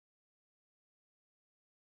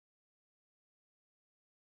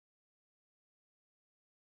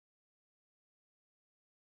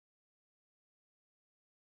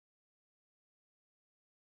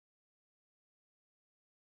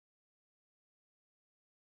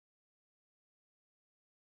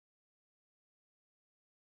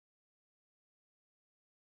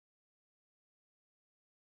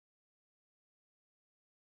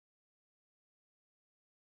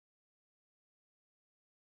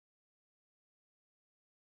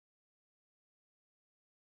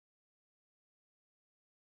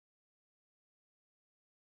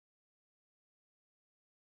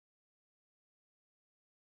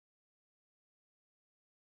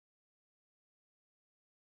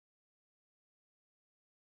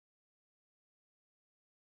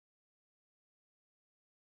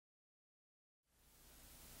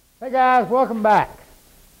Hey guys, welcome back.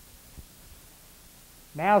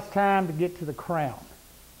 Now it's time to get to the crown.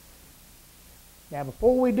 Now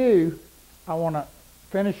before we do, I want to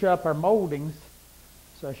finish up our moldings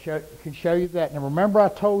so I can show you that. Now remember I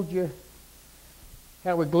told you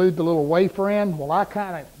how we glued the little wafer in? Well, I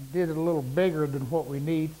kind of did it a little bigger than what we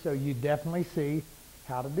need, so you definitely see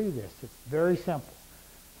how to do this. It's very simple.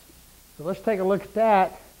 So let's take a look at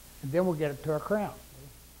that, and then we'll get it to our crown.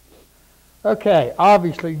 Okay,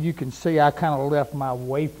 obviously you can see I kind of left my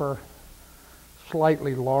wafer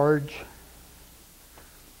slightly large.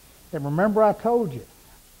 And remember I told you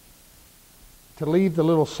to leave the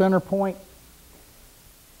little center point,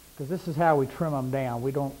 because this is how we trim them down.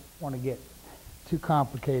 We don't want to get too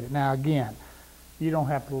complicated. Now again, you don't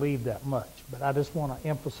have to leave that much, but I just want to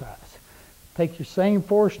emphasize. Take your same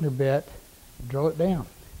Forstner bit and drill it down.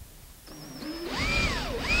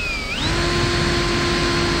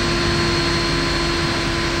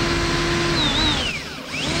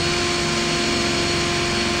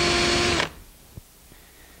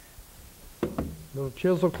 Little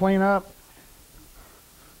chisel cleanup,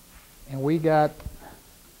 and we got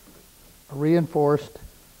a reinforced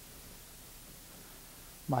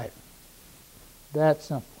miter. That's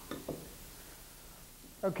simple.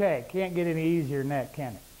 Okay, can't get any easier than that,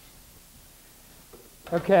 can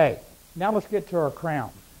it? Okay, now let's get to our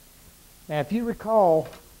crown. Now if you recall,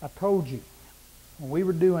 I told you when we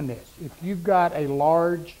were doing this, if you've got a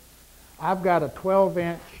large, I've got a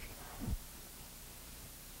 12-inch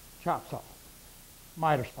chop saw,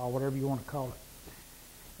 miter saw, whatever you want to call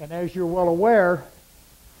it. And as you're well aware,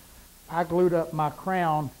 I glued up my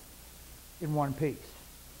crown in one piece.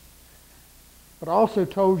 But I also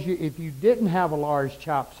told you if you didn't have a large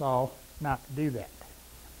chop saw, not to do that.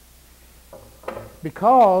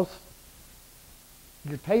 Because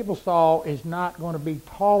your table saw is not going to be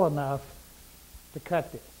tall enough to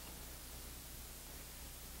cut this.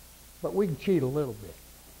 But we can cheat a little bit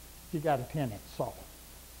if you got a 10-inch saw.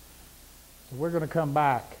 So we're going to come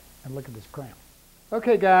back and look at this crown.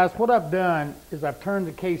 Okay guys, what I've done is I've turned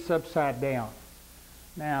the case upside down.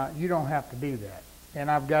 Now you don't have to do that.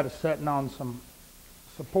 And I've got it sitting on some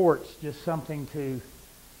supports, just something to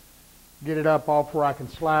get it up off where I can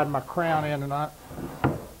slide my crown in and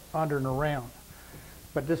under and around.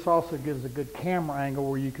 But this also gives a good camera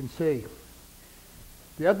angle where you can see.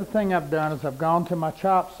 The other thing I've done is I've gone to my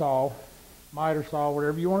chop saw, miter saw,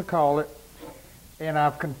 whatever you want to call it, and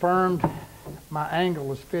I've confirmed my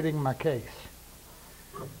angle is fitting my case.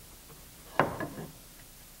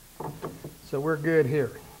 So we're good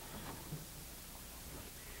here.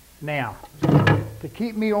 Now, to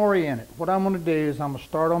keep me oriented, what I'm going to do is I'm going to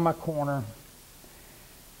start on my corner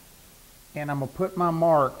and I'm going to put my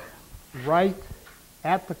mark right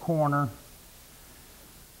at the corner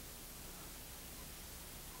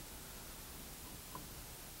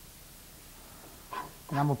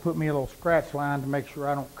and I'm going to put me a little scratch line to make sure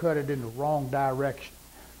I don't cut it in the wrong direction.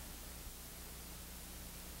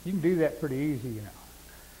 You can do that pretty easy, you know.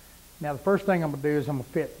 Now the first thing I'm going to do is I'm going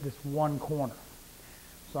to fit this one corner.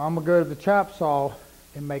 So I'm going to go to the chop saw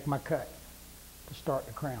and make my cut to start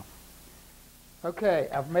the crown. Okay,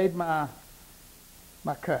 I've made my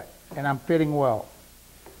cut and I'm fitting well.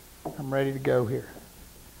 I'm ready to go here.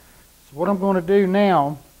 So what I'm going to do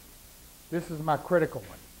now, this is my critical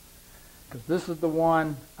one, because this is the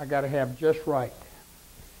one I got to have just right.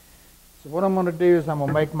 So what I'm going to do is I'm going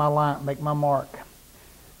to make my line, make my mark.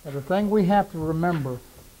 Now the thing we have to remember,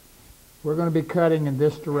 we're going to be cutting in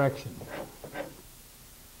this direction.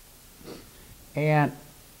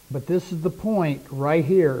 But this is the point right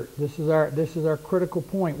here. This is our critical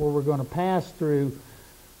point where we're going to pass through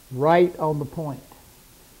right on the point.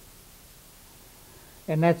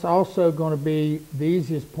 And that's also going to be the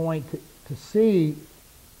easiest point to see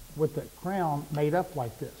with the crown made up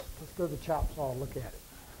like this. Let's go to the chop saw and look at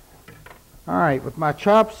it. All right, with my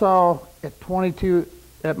chop saw at 22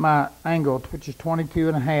 at my angle, which is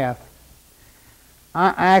 22.5,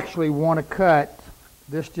 I actually want to cut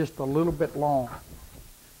this just a little bit long.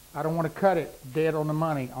 I don't want to cut it dead on the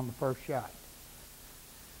money on the first shot.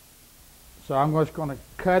 So I'm just going to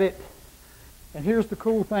cut it. And here's the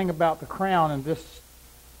cool thing about the crown and this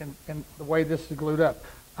and the way this is glued up.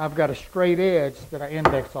 I've got a straight edge that I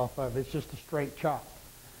index off of. It's just a straight chop.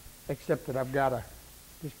 Except that I've got to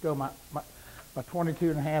just go my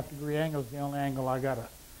 22.5 degree angle is the only angle I got to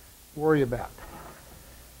worry about.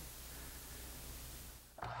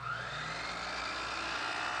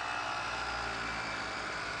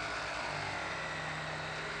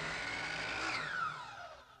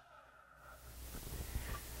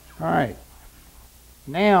 All right,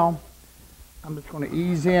 now I'm just going to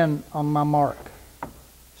ease in on my mark.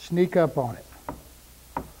 sneak up on it.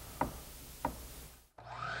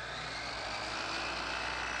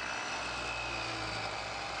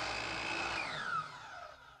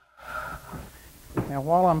 Now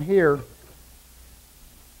while I'm here,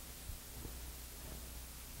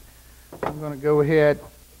 I'm going to go ahead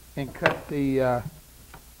and cut the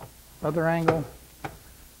other angle.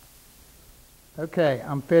 Okay,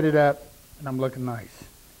 I'm fitted up and I'm looking nice.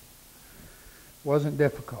 Wasn't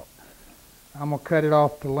difficult. I'm going to cut it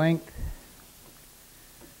off to length.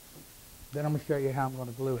 Then I'm going to show you how I'm going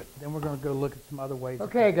to glue it. Then we're going to go look at some other ways.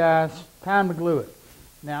 Okay guys, time to glue it.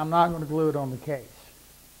 Now I'm not going to glue it on the case.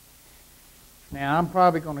 Now I'm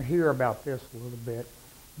probably going to hear about this a little bit,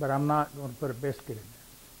 but I'm not going to put a biscuit in there.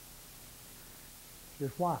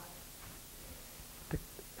 Here's why.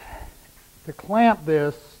 To clamp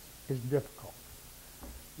this is difficult.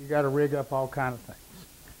 You got to rig up all kinds of things.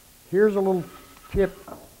 Here's a little tip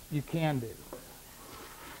you can do.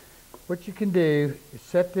 What you can do is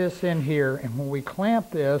set this in here, and when we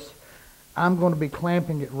clamp this, I'm going to be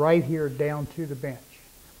clamping it right here down to the bench.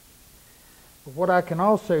 But what I can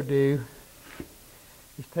also do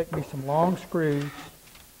is take me some long screws,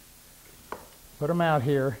 put them out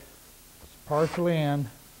here, partially in,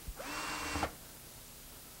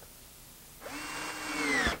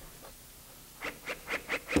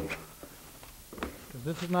 because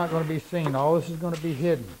this is not going to be seen. All this is going to be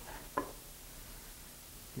hidden.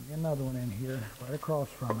 Give me another one in here, right across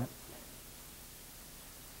from it.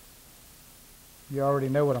 You already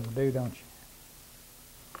know what I'm going to do, don't you?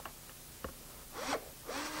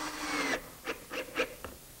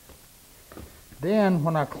 Then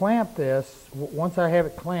when I clamp this, once I have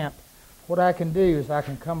it clamped, what I can do is I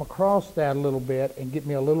can come across that a little bit and get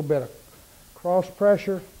me a little bit of cross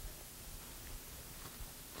pressure,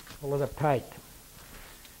 pull it up tight.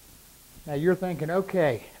 Now you're thinking,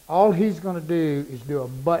 okay, all he's going to do is do a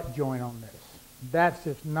butt joint on this. That's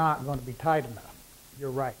just not going to be tight enough.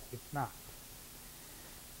 You're right, it's not.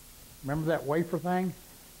 Remember that wafer thing?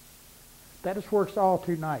 That just works all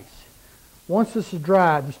too nice. Once this is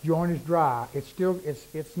dry, this joint is dry,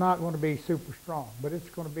 it's not going to be super strong, but it's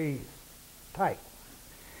going to be tight.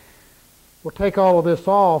 We'll take all of this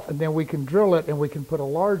off, and then we can drill it, and we can put a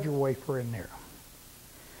larger wafer in there.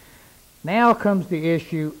 Now comes the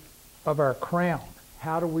issue of our crown.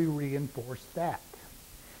 How do we reinforce that?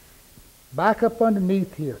 Back up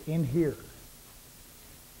underneath here, in here,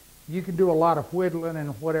 you can do a lot of whittling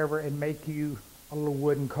and whatever and make you a little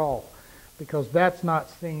wooden caul, because that's not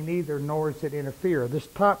seen either, nor does it interfere. This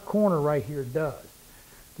top corner right here does.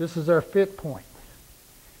 This is our fit point.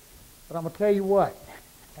 But I'm going to tell you what,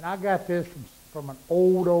 and I got this from an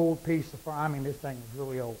old piece of, I mean, this thing is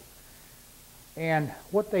really old. And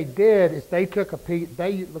what they did is they took a piece,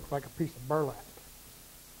 they look like a piece of burlap.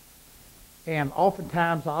 And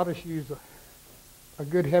oftentimes I'll just use a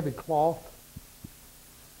good heavy cloth,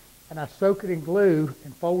 and I soak it in glue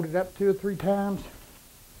and fold it up 2 or 3 times,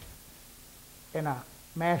 and I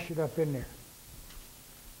mash it up in there.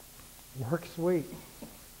 Works sweet.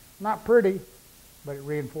 Not pretty, but it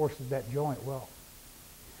reinforces that joint well.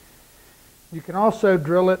 You can also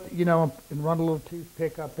drill it, you know, and run a little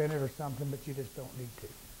toothpick up in it or something, but you just don't need to.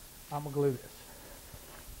 I'm going to glue this.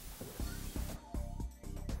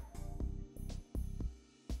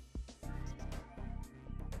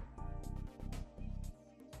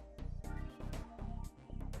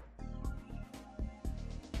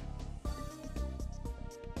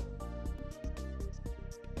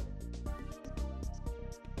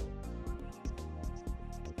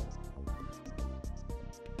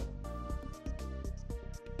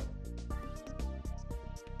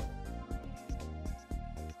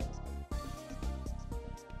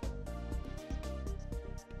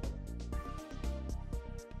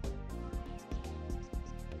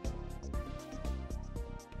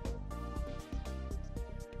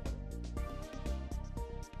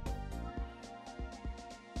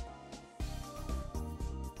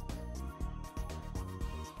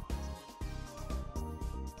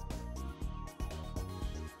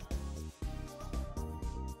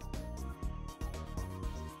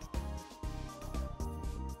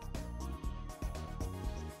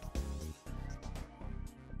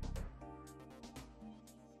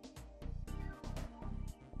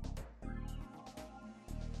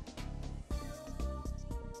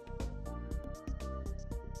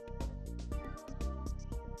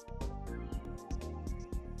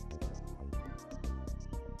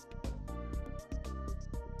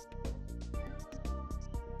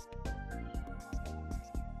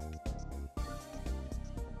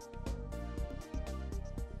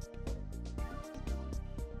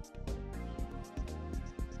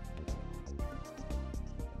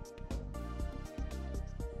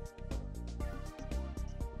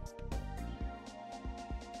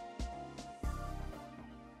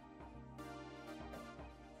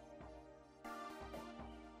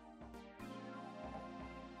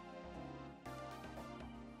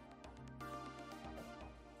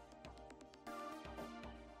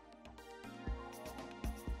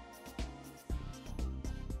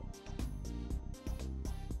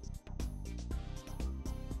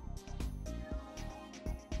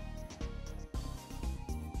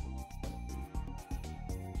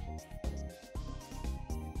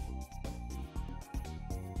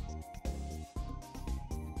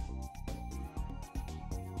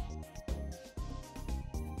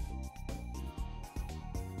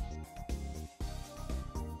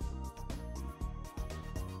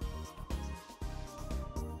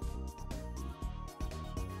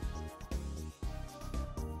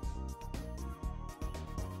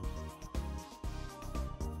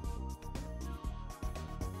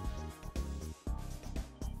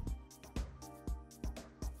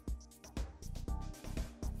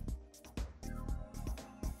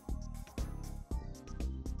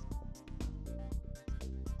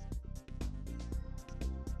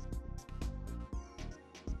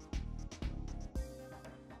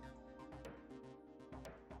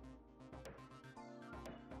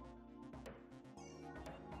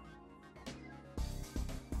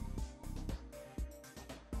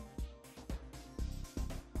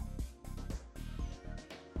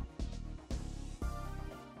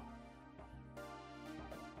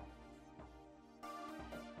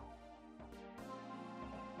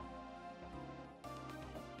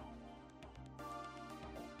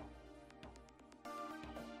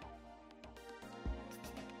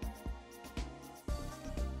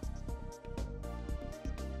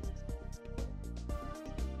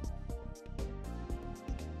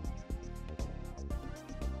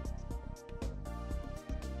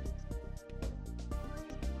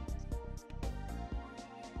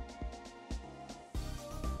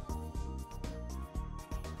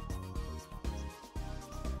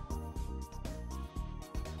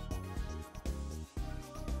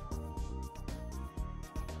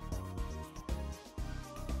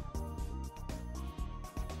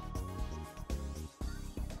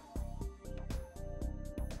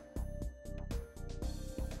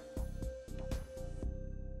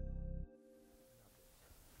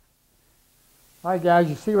 All right, guys,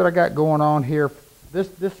 you see what I got going on here. This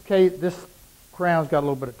crown's got a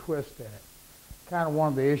little bit of twist in it. Kind of one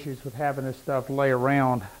of the issues with having this stuff lay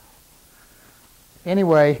around.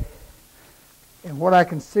 Anyway, and what I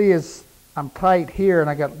can see is I'm tight here, and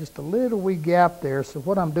I got just a little wee gap there. So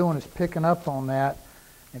what I'm doing is picking up on that,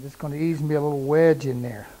 and it's going to ease me a little wedge in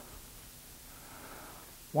there.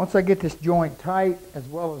 Once I get this joint tight, as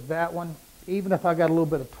well as that one, even if I got a little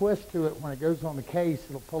bit of twist to it, when it goes on the case,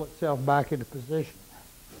 it'll pull itself back into position.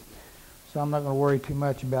 So I'm not going to worry too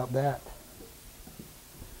much about that.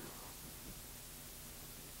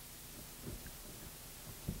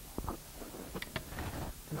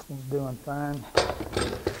 This one's doing fine.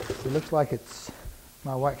 It looks like it's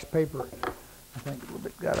my wax paper. I think a little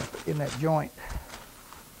bit got up in that joint.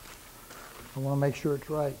 I want to make sure it's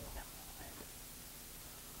right.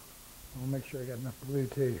 I want to make sure I got enough glue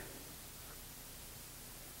too.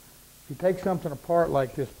 If you take something apart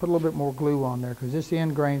like this, put a little bit more glue on there because this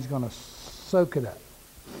end grain is going to soak it up.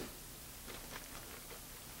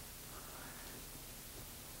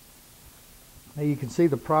 Now you can see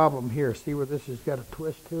the problem here. See where this has got a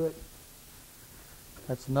twist to it?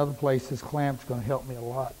 That's another place this clamp's going to help me a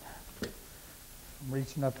lot. I'm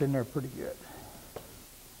reaching up in there pretty good.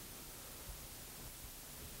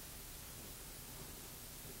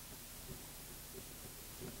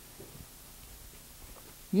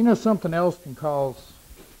 You know, something else can cause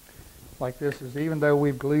like this is, even though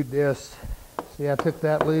we've glued this, see I took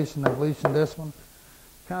that loose and I've loosened this one.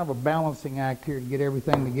 Kind of a balancing act here to get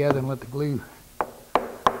everything together and let the glue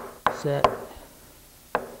set.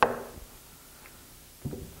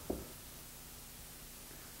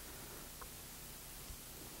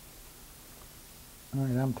 All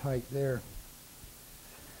right, I'm tight there.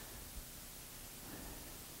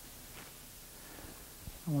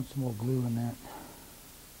 I want some more glue in that.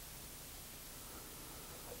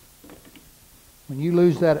 When you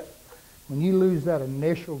lose that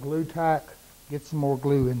initial glue tack, get some more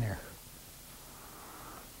glue in there.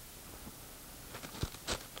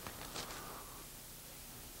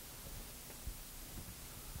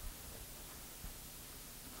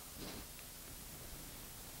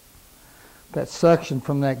 That suction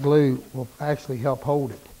from that glue will actually help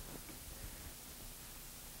hold it.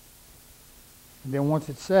 And then once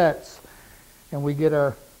it sets and we get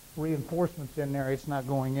our reinforcements in there, it's not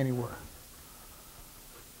going anywhere.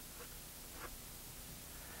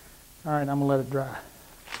 All right, I'm gonna let it dry.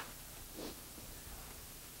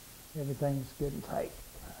 Everything's getting tight.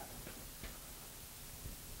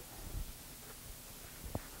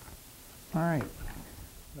 All right.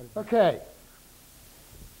 Okay.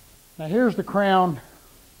 Now here's the crown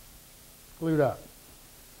glued up.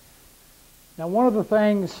 Now one of the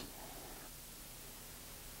things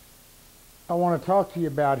I want to talk to you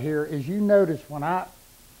about here is, you notice when I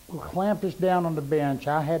clamped this down on the bench,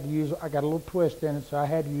 I got a little twist in it, so I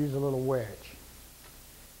had to use a little wedge.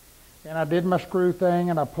 And I did my screw thing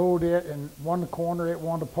and I pulled it, and one corner it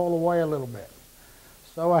wanted to pull away a little bit.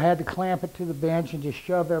 So I had to clamp it to the bench and just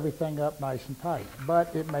shove everything up nice and tight.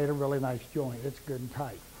 But it made a really nice joint. It's good and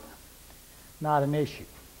tight. Not an issue.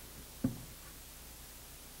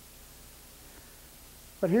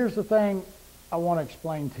 But here's the thing I want to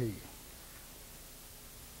explain to you.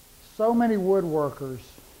 So many woodworkers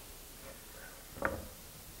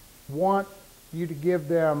want you to give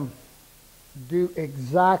them, do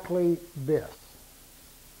exactly this,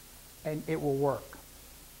 and it will work.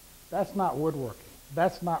 That's not woodworking.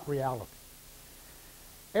 That's not reality.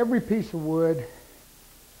 Every piece of wood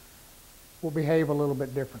will behave a little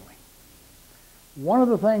bit differently. One of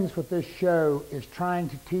the things with this show is trying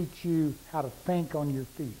to teach you how to think on your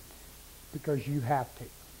feet, because you have to.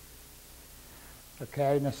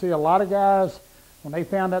 Okay, now see, a lot of guys, when they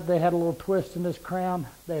found out they had a little twist in this crown,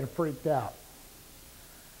 they'd have freaked out.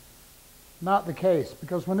 Not the case,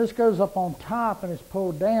 because when this goes up on top and it's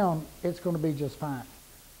pulled down, it's going to be just fine.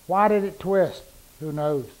 Why did it twist? Who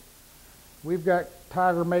knows? We've got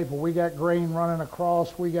tiger maple, we got grain running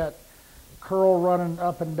across, we got curl running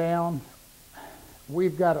up and down.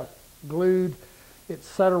 We've got it glued. It's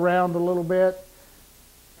set around a little bit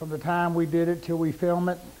from the time we did it till we film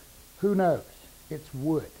it. Who knows? It's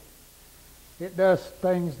wood. It does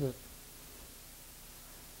things that,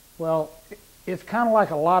 well, it's kind of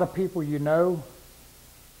like a lot of people you know,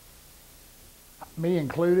 me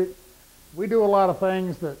included. We do a lot of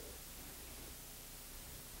things that,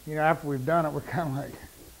 you know, after we've done it, we're kind of like,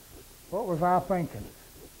 what was I thinking?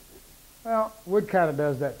 Well, wood kind of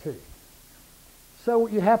does that too. So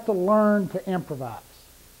you have to learn to improvise.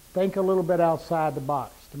 Think a little bit outside the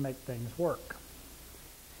box to make things work.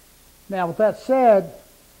 Now, with that said,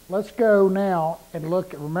 let's go now and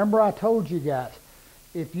look. Remember I told you guys,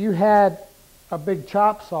 if you had a big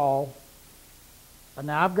chop saw, and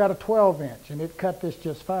now I've got a 12-inch and it cut this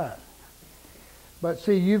just fine. But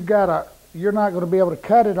see, you're not going to be able to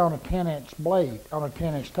cut it on a 10-inch blade, on a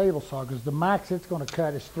 10-inch table saw, because the max it's going to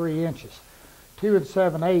cut is 3 inches. 2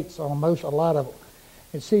 7/8 on a lot of them.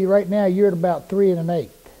 And see, right now you're at about 3 1/8.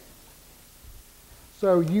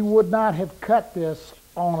 So you would not have cut this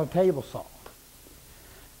on a table saw.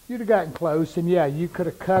 You'd have gotten close, and yeah, you could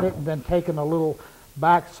have cut it and then taken a little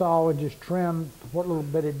back saw and just trimmed what little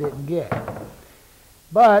bit it didn't get.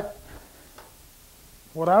 But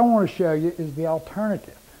what I want to show you is the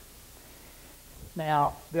alternative.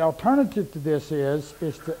 Now, the alternative to this is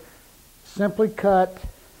to simply cut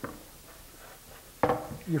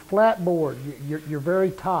your flat board, your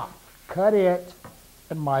very top. Cut it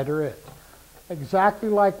and miter it. Exactly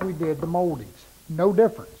like we did the moldings. No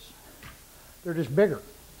difference. They're just bigger.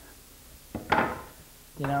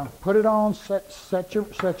 You know, put it on, set your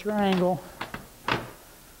angle.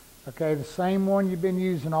 Okay, the same one you've been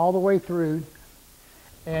using all the way through,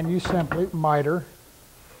 and you simply miter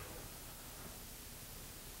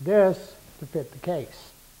this to fit the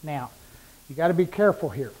case. Now, you got to be careful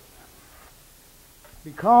here,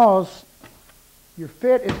 because your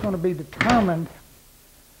fit is going to be determined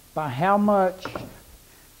by how much.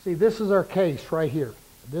 See, this is our case right here.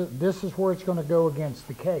 This is where it's going to go against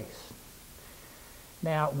the case.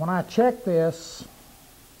 Now, when I check this,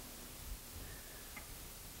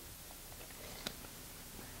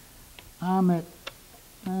 I'm at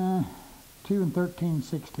 2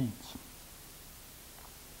 13/16.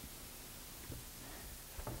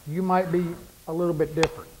 You might be a little bit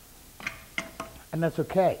different, and that's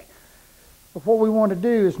okay. But what we want to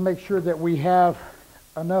do is make sure that we have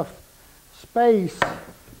enough space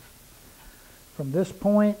from this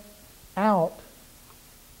point out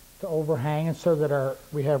to overhang, and so that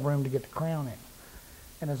we have room to get the crown in.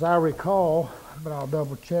 And as I recall, but I'll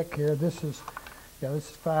double check here, this is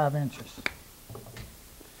 5 inches.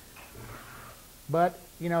 But,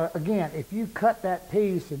 you know, again, if you cut that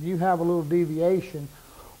piece and you have a little deviation,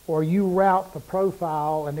 or you route the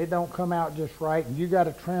profile and it don't come out just right, and you got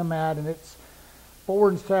to trim that, and it's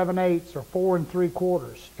 4 7/8 or 4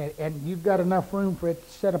 3/4, and you've got enough room for it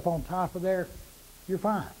to set up on top of there, you're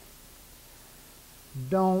fine.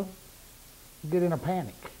 Don't get in a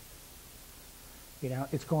panic. You know,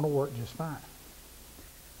 it's going to work just fine.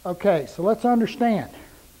 Okay, so let's understand.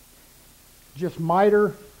 Just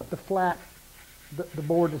miter the flat, the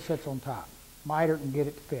board that sits on top. Miter it and get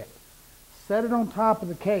it to fit. Set it on top of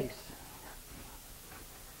the case.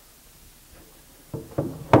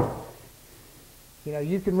 You know,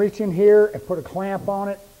 you can reach in here and put a clamp on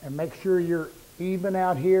it and make sure you're even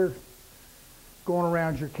out here going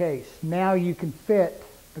around your case. Now you can fit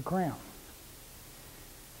the crown.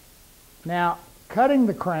 Now, cutting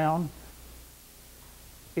the crown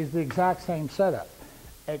is the exact same setup,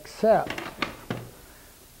 except,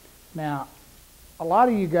 now, a lot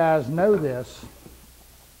of you guys know this,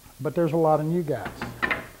 but there's a lot of new guys.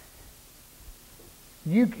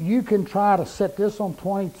 You can try to set this on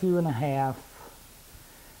 22 1/2,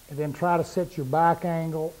 and then try to set your back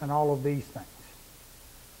angle and all of these things.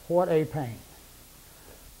 What a pain.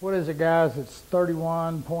 What is it, guys? It's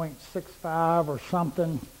 31.65 or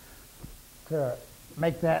something to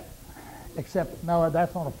make that, except, no,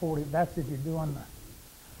 that's on a 40, that's if you're doing the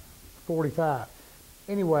 45.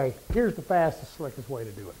 Anyway, here's the fastest, slickest way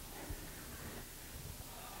to do it.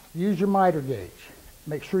 Use your miter gauge.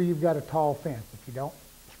 Make sure you've got a tall fence. If you don't,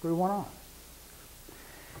 screw one on.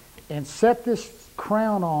 And set this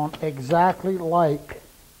crown on exactly like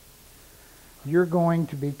you're going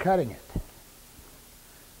to be cutting it.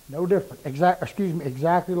 No different.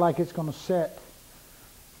 Exactly like it's going to set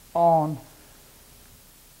on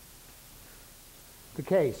the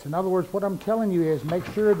case. In other words, what I'm telling you is make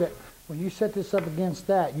sure that when you set this up against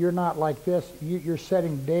that, you're not like this. You're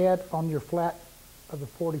setting dead on your flat of the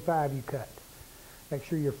 45 you cut. Make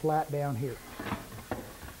sure you're flat down here.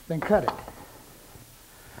 Then cut it.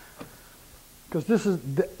 Because this is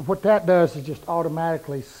what that does is just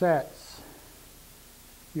automatically sets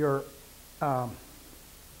your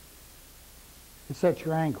it sets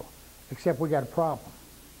your angle. Except we got a problem.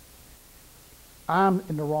 I'm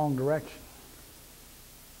in the wrong direction.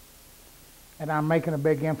 And I'm making a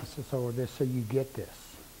big emphasis over this so you get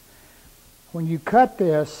this. When you cut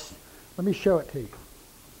this, let me show it to you.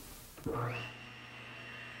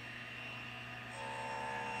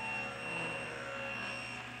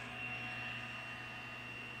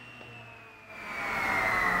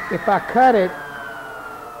 If I cut it,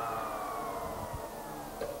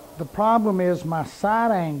 the problem is my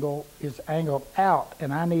side angle is angled out,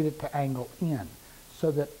 and I need it to angle in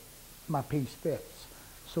so that my piece fits.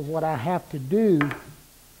 So what I have to do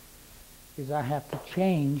is I have to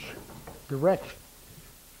change direction.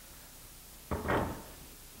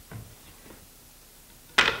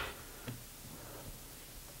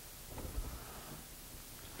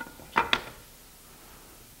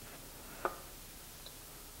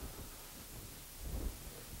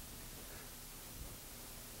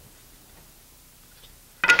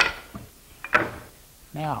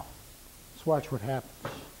 Now, let's watch what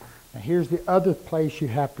happens. Now here's the other place you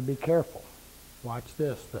have to be careful. Watch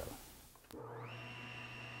this though.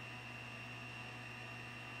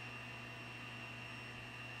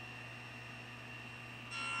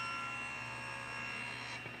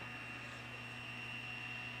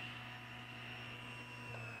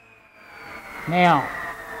 Now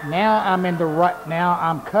I'm in the right, now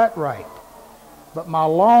I'm cut right. But my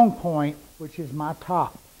long point, which is my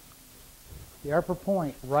top, the upper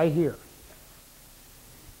point right here,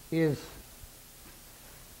 is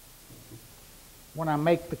when I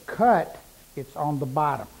make the cut, it's on the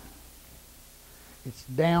bottom. It's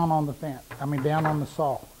down on the fence, down on the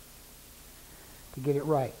saw to get it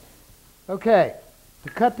right. Okay, to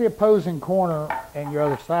cut the opposing corner and your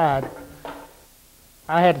other side,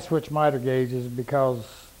 I had to switch miter gauges because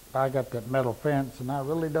I got that metal fence and I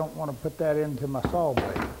really don't want to put that into my saw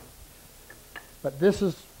blade. But this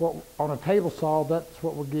is what, on a table saw, that's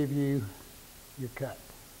what will give you your cut.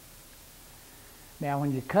 Now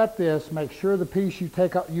when you cut this, make sure the piece you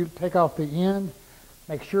take off the end,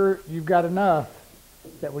 make sure you've got enough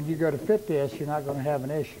that when you go to fit this, you're not going to have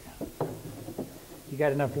an issue. You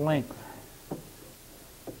got enough length.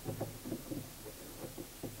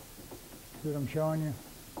 See what I'm showing you?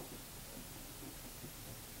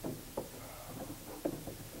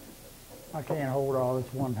 I can't hold all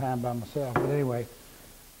this one time by myself, but anyway,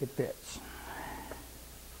 it fits.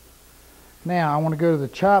 Now I want to go to the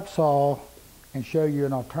chop saw and show you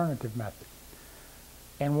an alternative method,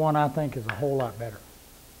 and one I think is a whole lot better.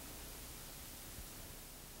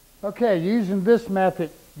 Okay, using this method,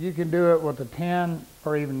 you can do it with a 10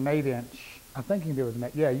 or even an 8-inch. I think you can do it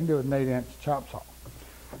with you can do it with an 8-inch chop saw.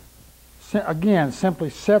 Again, simply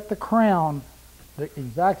set the crown, the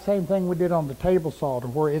exact same thing we did on the table saw, to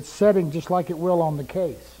where it's setting just like it will on the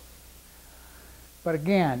case. But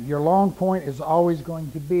again, your long point is always going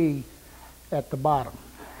to be at the bottom.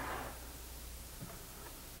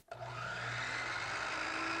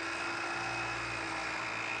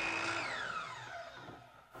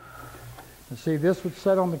 And see, this would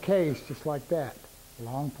set on the case just like that,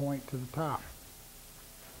 long point to the top.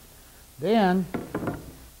 Then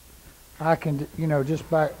I can, just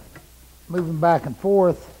by moving back and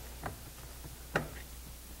forth,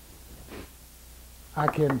 I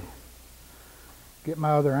can get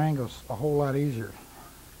my other angles a whole lot easier.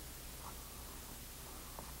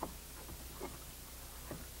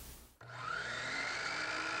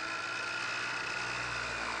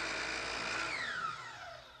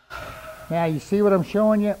 Now you see what I'm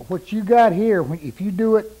showing you? What you got here, if you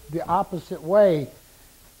do it the opposite way,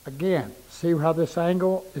 again, see how this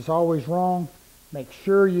angle is always wrong? Make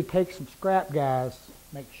sure you take some scrap, guys.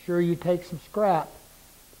 Make sure you take some scrap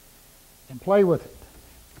and play with it,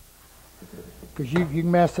 because you can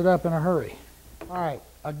mess it up in a hurry. All right,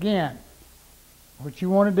 again, what you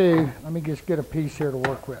want to do, let me just get a piece here to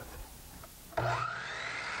work with.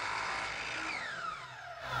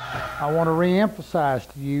 I want to re-emphasize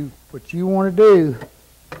to you, what you want to do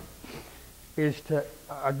is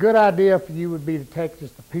a good idea for you would be to take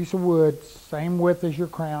just a piece of wood, same width as your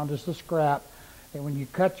crown, just a scrap, and when you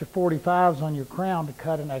cut your 45s on your crown, to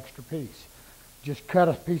cut an extra piece. Just cut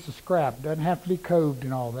a piece of scrap. It doesn't have to be coved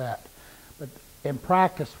and all that. And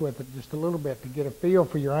practice with it just a little bit to get a feel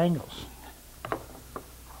for your angles.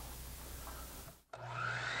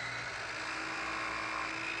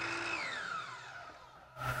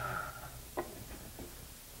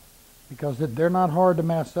 Because they're not hard to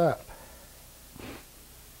mess up.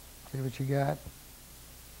 See what you got?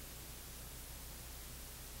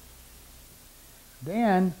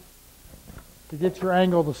 Then, to get your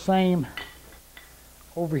angle the same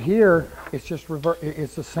over here, it's just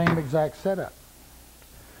it's the same exact setup.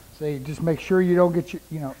 So just make sure you don't get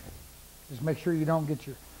your, just make sure you don't get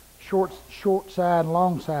your short side and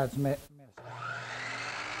long sides messed.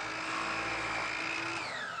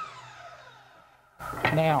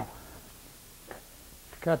 Now,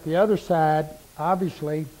 cut the other side,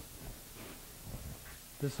 obviously,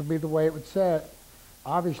 this will be the way it would set.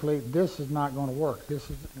 Obviously, this is not going to work.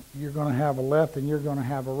 You're going to have a left and you're going to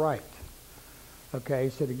have a right. Okay,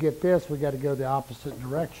 so to get this, we got to go the opposite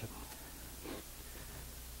direction.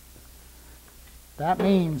 That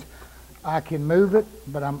means I can move it,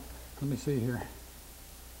 but let me see here.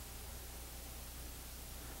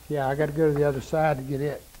 Yeah, I got to go to the other side to get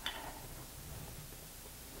it.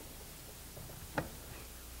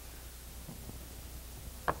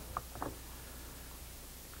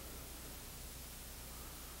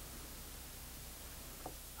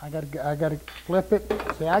 I got to flip it.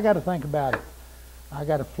 See, I got to think about it. I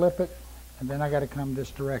got to flip it, and then I got to come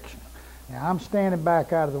this direction. Now I'm standing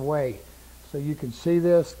back out of the way, so you can see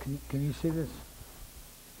this. Can you see this?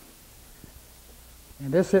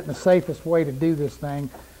 And this isn't the safest way to do this thing.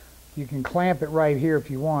 You can clamp it right here if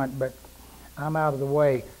you want, but I'm out of the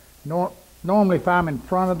way. Normally, if I'm in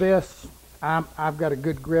front of this, I've got a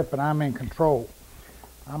good grip and I'm in control.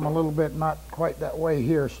 I'm a little bit not quite that way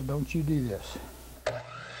here, so don't you do this.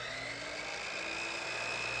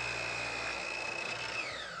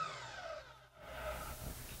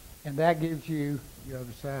 And that gives you the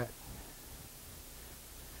other side.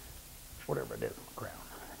 Whatever it is on the ground.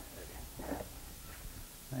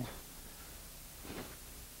 Okay.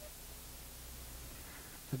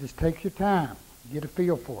 So just take your time. Get a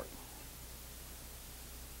feel for it.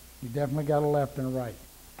 You definitely got a left and a right.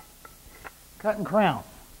 Cutting crown.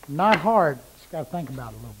 Not hard. Just got to think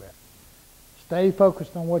about it a little bit. Stay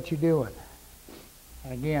focused on what you're doing.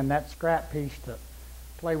 And again, that scrap piece to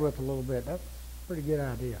play with a little bit, that's a pretty good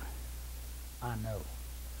idea. I know.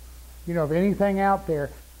 You know, if anything out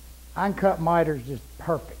there, I can cut miters just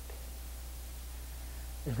perfect.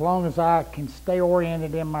 As long as I can stay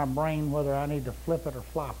oriented in my brain whether I need to flip it or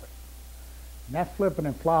flop it. And that flipping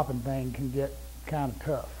and flopping thing can get kind of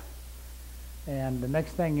tough. And the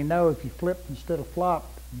next thing you know, if you flipped instead of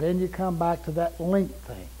flopped, then you come back to that link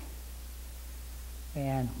thing.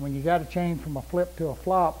 And when you got to change from a flip to a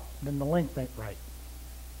flop, then the length ain't right.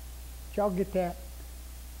 Did y'all get that?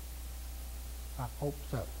 I hope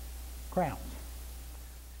so. Crowns.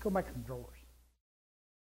 Let's go make some drawers.